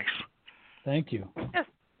exceptionally nice. Thank you. Yes,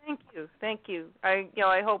 thank you.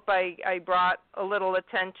 I hope I brought a little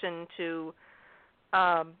attention to,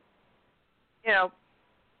 I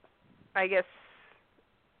guess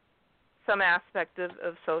some aspect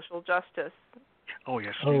of social justice. Oh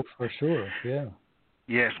yes. Oh, for sure. Yeah.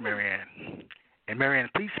 Yes, Marianne. And Marianne,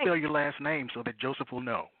 please spell your last name so that Joseph will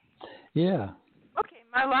know. Yeah. Okay,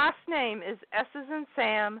 my last name is S as in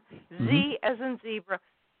Sam, Z as in zebra,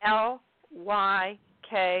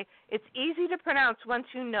 L-Y-K. It's easy to pronounce once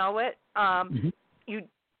you know it. The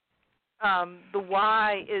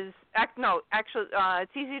Y is actually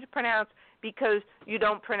it's easy to pronounce because you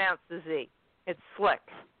don't pronounce the Z. It's slick.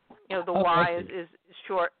 The Y is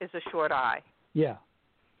a short I. Yeah.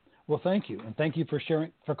 Well, thank you, and thank you for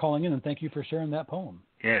calling in, and thank you for sharing that poem.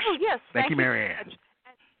 Yes. Oh, yes. Thank you, Marianne.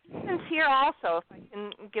 Ethan's here also, if I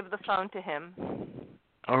can give the phone to him.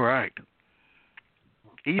 All right.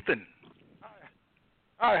 Ethan.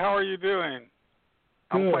 Hi, how are you doing?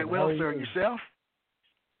 I'm Good. quite well, How are sir. you? And yourself?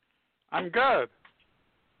 I'm good.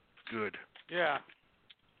 Good. Yeah.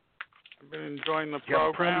 I've been enjoying the You have a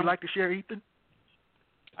poem program. you'd like to share, Ethan?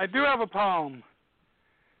 I do have a poem.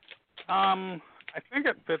 I think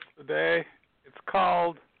it fits today. It's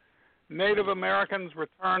called Native Americans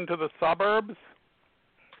Return to the Suburbs.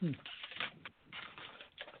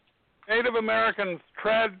 Native Americans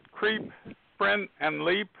tread, creep, sprint, and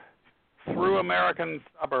leap through American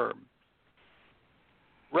suburbs.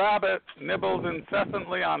 Rabbit nibbles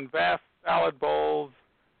incessantly on vast salad bowls,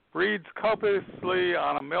 breeds copiously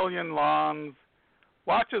on a million lawns,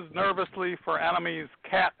 watches nervously for enemies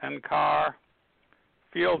cat and car,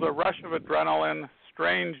 feels a rush of adrenaline,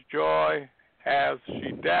 strange joy as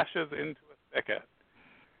she dashes into a thicket.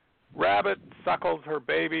 Rabbit suckles her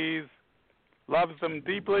babies, loves them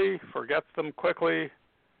deeply, forgets them quickly,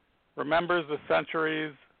 remembers the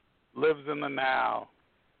centuries, lives in the now.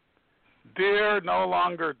 Deer no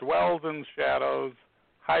longer dwells in shadows,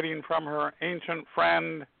 hiding from her ancient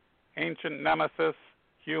friend, ancient nemesis,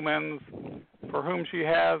 humans, for whom she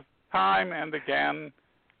has time and again,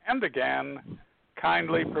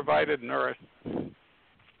 kindly provided nourishment.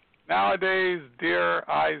 Nowadays, deer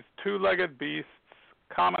eyes two-legged beasts,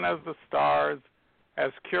 common as the stars,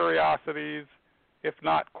 as curiosities, if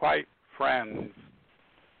not quite friends.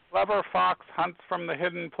 Clever fox hunts from the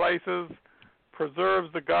hidden places,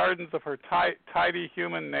 preserves the gardens of her tidy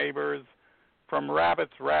human neighbors from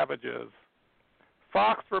rabbit's ravages.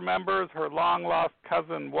 Fox remembers her long-lost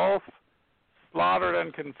cousin wolf, slaughtered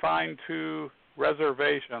and confined to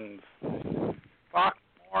reservations. Fox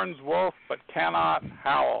mourns wolf but cannot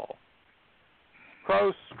howl.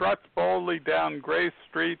 Crow struts boldly down gray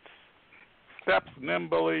streets, steps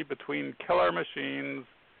nimbly between killer machines,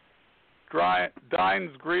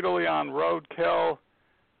 dines greedily on roadkill,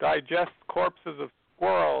 digests corpses of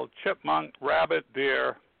squirrel, chipmunk, rabbit,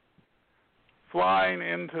 deer. Flying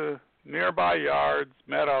into nearby yards,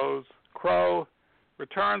 meadows, crow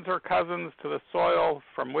returns her cousins to the soil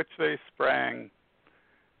from which they sprang.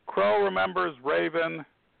 Crow remembers raven,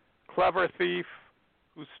 clever thief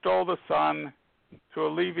who stole the sun to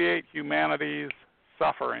alleviate humanity's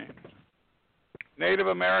suffering. Native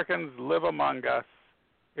Americans live among us,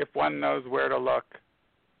 if one knows where to look.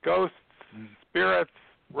 Ghosts, spirits,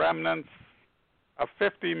 remnants of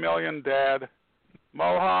 50 million dead.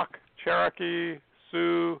 Mohawk, Cherokee,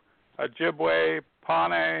 Sioux, Ojibwe,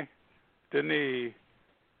 Pawnee, Dene,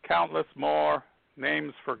 countless more,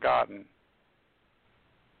 names forgotten.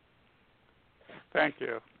 Thank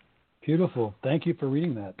you. Beautiful. Thank you for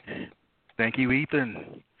reading that. Thank you,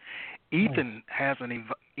 Ethan. Ethan has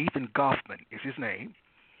Ethan Goffman is his name,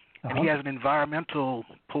 and he has an environmental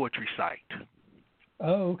poetry site.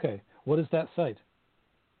 Oh, okay. What is that site?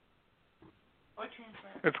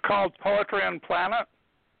 It's called Poetry and Planet.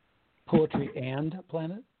 Poetry and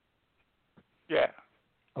Planet? Yeah.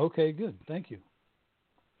 Okay, good. Thank you.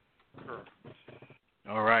 Sure.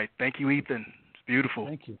 All right. Thank you, Ethan. It's beautiful.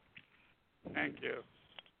 Thank you. Thank you.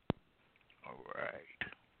 All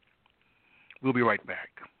right. We'll be right back.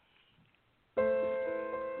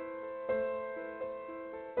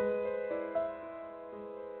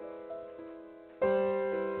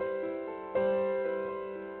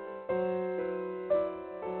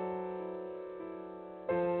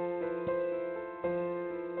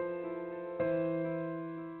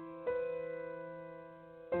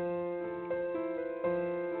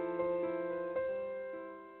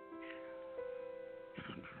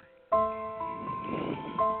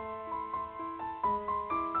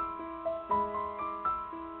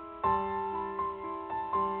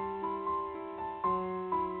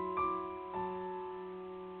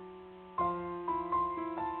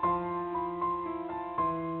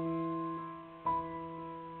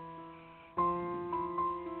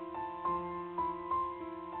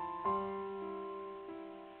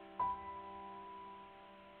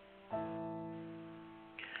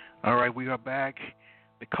 All right, we are back.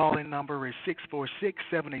 The call-in number is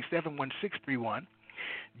 646-787-1631.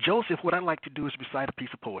 Joseph, what I'd like to do is recite a piece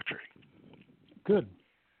of poetry. Good.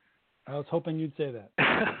 I was hoping you'd say that.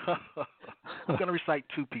 I'm going to recite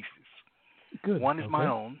two pieces. Good. One is my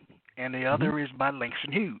own, and the other is by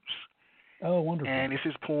Langston Hughes. Oh, wonderful. And it's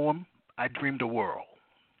his poem, I Dreamed a World.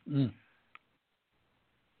 Mm.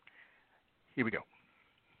 Here we go.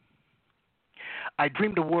 I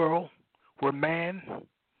dreamed a world where man,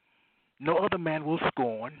 no other man will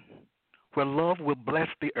scorn, where love will bless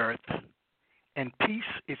the earth, and peace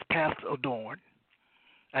its paths adorn.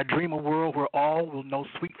 I dream a world where all will know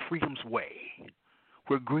sweet freedom's way,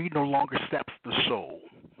 where greed no longer saps the soul,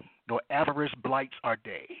 nor avarice blights our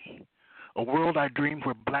day. A world I dream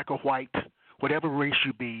where black or white, whatever race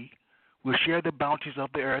you be, will share the bounties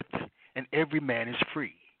of the earth, and every man is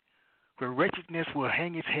free. Where wretchedness will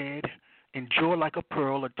hang its head, and joy like a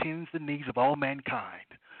pearl attends the needs of all mankind.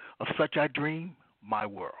 Of such I dream my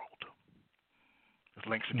world. It's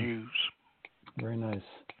Langston Hughes. Very nice.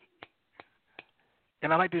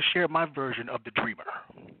 And I'd like to share my version of The Dreamer.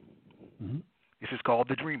 Mm-hmm. This is called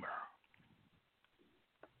The Dreamer.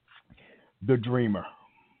 The Dreamer.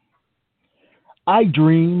 I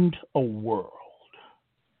dreamed a world,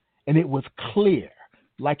 and it was clear,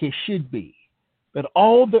 like it should be, that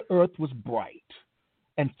all the earth was bright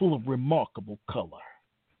and full of remarkable color.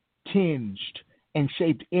 Tinged and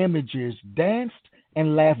shaped images danced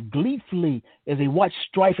and laughed gleefully as they watched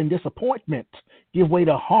strife and disappointment give way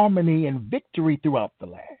to harmony and victory throughout the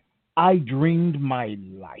land. I dreamed my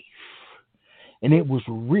life, and it was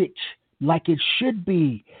rich like it should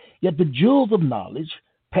be, yet the jewels of knowledge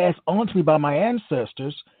passed on to me by my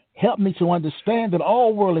ancestors helped me to understand that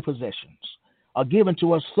all worldly possessions are given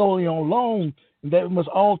to us solely on loan, and that we must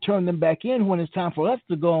all turn them back in when it's time for us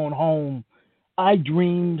to go on home. I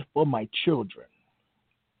dreamed for my children,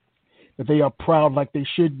 that they are proud like they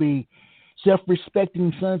should be,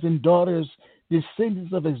 self-respecting sons and daughters,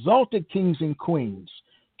 descendants of exalted kings and queens,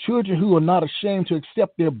 children who are not ashamed to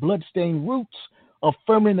accept their blood-stained roots,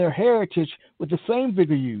 affirming their heritage with the same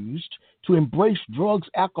vigor used to embrace drugs,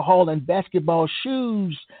 alcohol, and basketball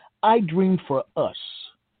shoes. I dreamed for us,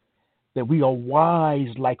 that we are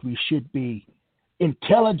wise like we should be,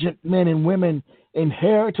 intelligent men and women,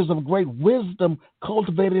 inheritors of great wisdom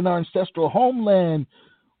cultivated in our ancestral homeland,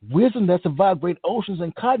 wisdom that survived great oceans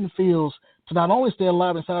and cotton fields to not only stay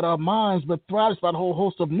alive inside our minds, but thrive despite a whole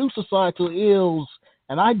host of new societal ills.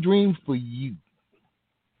 And I dreamed for you,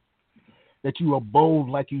 that you are bold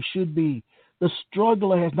like you should be. The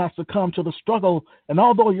struggler has not succumbed to the struggle, and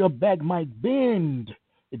although your back might bend,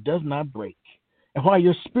 it does not break. And while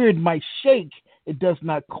your spirit might shake, it does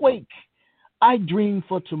not quake. I dream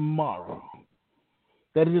for tomorrow,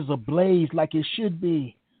 that it is ablaze like it should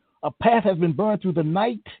be. A path has been burned through the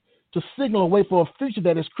night to signal a way for a future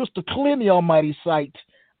that is crystal clear in the almighty sight.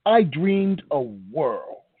 I dreamed a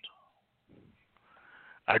world.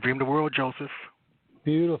 I dreamed a world, Joseph.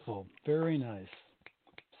 Beautiful. Very nice.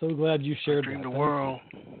 So glad you shared I dreamed that. a world.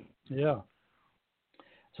 Yeah.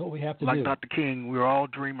 That's what we have to like do. Like Dr. King, we're all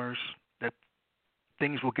dreamers that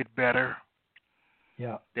things will get better.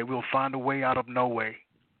 Yeah. That we'll find a way out of no way.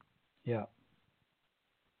 Yeah.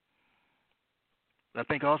 I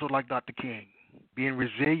think also like Dr. King, being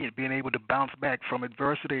resilient, being able to bounce back from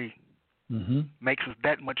adversity makes us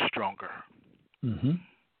that much stronger. Mm-hmm.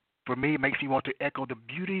 For me, it makes me want to echo the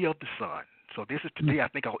beauty of the sun. So this is today, I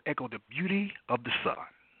think I'll echo the beauty of the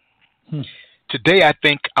sun. Today, I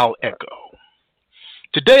think I'll echo.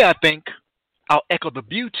 Today, I think I'll echo the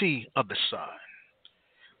beauty of the sun.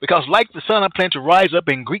 Because like the sun, I plan to rise up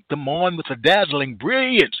and greet the morn with a dazzling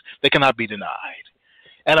brilliance that cannot be denied.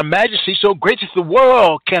 and a majesty so great that the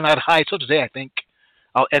world cannot hide. So today I think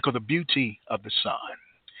I'll echo the beauty of the sun.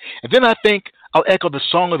 And then I think I'll echo the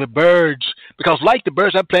song of the birds, because like the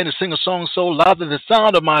birds, I plan to sing a song so loud that the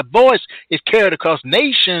sound of my voice is carried across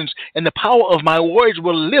nations, and the power of my words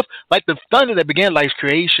will lift like the thunder that began life's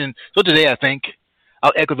creation. So today I think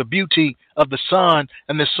I'll echo the beauty of the sun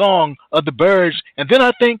and the song of the birds, and then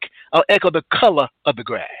I think I'll echo the color of the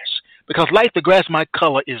grass, because like the grass, my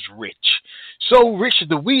color is rich. So rich that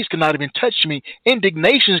the weeds cannot even touch me.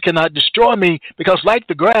 Indignations cannot destroy me, because like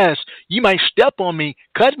the grass, you might step on me,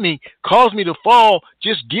 cut me, cause me to fall.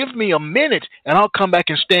 Just give me a minute, and I'll come back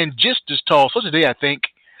and stand just as tall. So today I think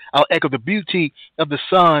I'll echo the beauty of the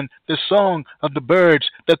sun, the song of the birds,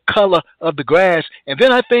 the color of the grass, and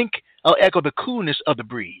then I think I'll echo the coolness of the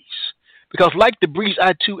breeze, because like the breeze,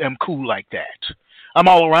 I too am cool like that. I'm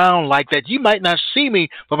all around like that. You might not see me,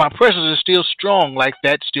 but my presence is still strong like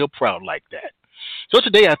that, still proud like that. So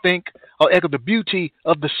today I think I'll echo the beauty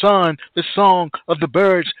of the sun, the song of the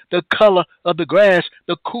birds, the color of the grass,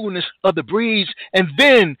 the coolness of the breeze. And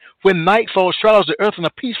then when nightfall shrouds the earth in a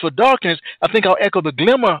peaceful darkness, I think I'll echo the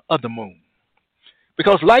glimmer of the moon.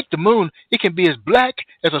 Because like the moon, it can be as black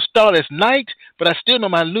as a starless night, but I still know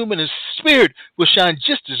my luminous spirit will shine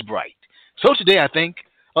just as bright. So today I think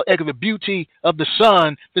I'll echo the beauty of the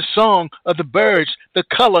sun, the song of the birds, the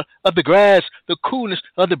color of the grass, the coolness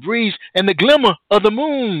of the breeze, and the glimmer of the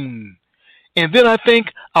moon. And then I think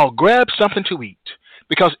I'll grab something to eat,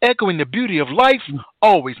 because echoing the beauty of life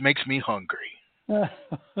always makes me hungry.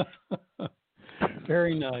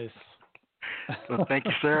 Very nice. Well, thank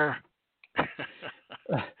you, sir.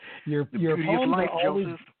 Your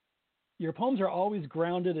poems are always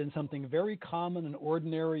grounded in something very common and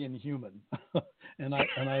ordinary and human, and I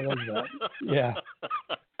love that. Yeah,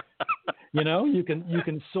 you know, you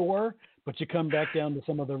can soar, but you come back down to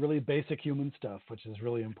some of the really basic human stuff, which is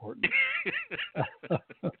really important.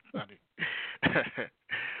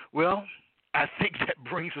 Well, I think that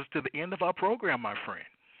brings us to the end of our program, my friend.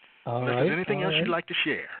 All Is right. there anything else you'd like to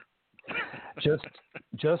share?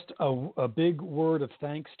 Just a big word of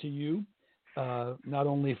thanks to you, not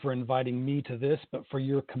only for inviting me to this, but for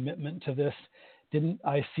your commitment to this. Didn't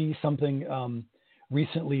I see something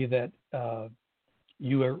recently that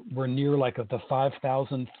you were near like the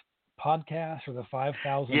 5,000th podcast or the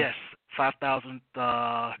 5,000th? Yes, 5,000th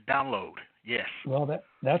download. Yes. Well,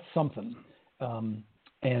 that's something.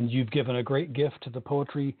 And you've given a great gift to the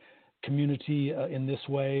poetry community in this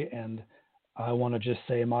way, and I want to just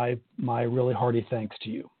say my really hearty thanks to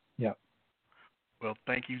you. Yeah. Well,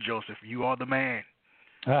 thank you, Joseph. You are the man.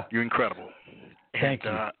 You're incredible. Thank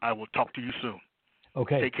you. I will talk to you soon.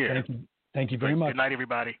 Okay. Take care. Thank you very much. Good night,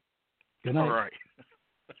 everybody. Good night. All right.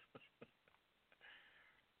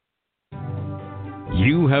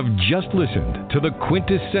 You have just listened to the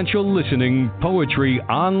Quintessential Listening Poetry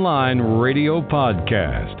Online Radio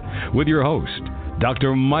Podcast with your host,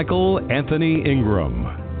 Dr. Michael Anthony Ingram.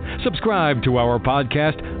 Subscribe to our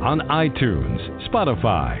podcast on iTunes,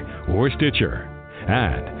 Spotify, or Stitcher.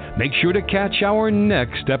 And make sure to catch our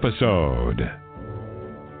next episode.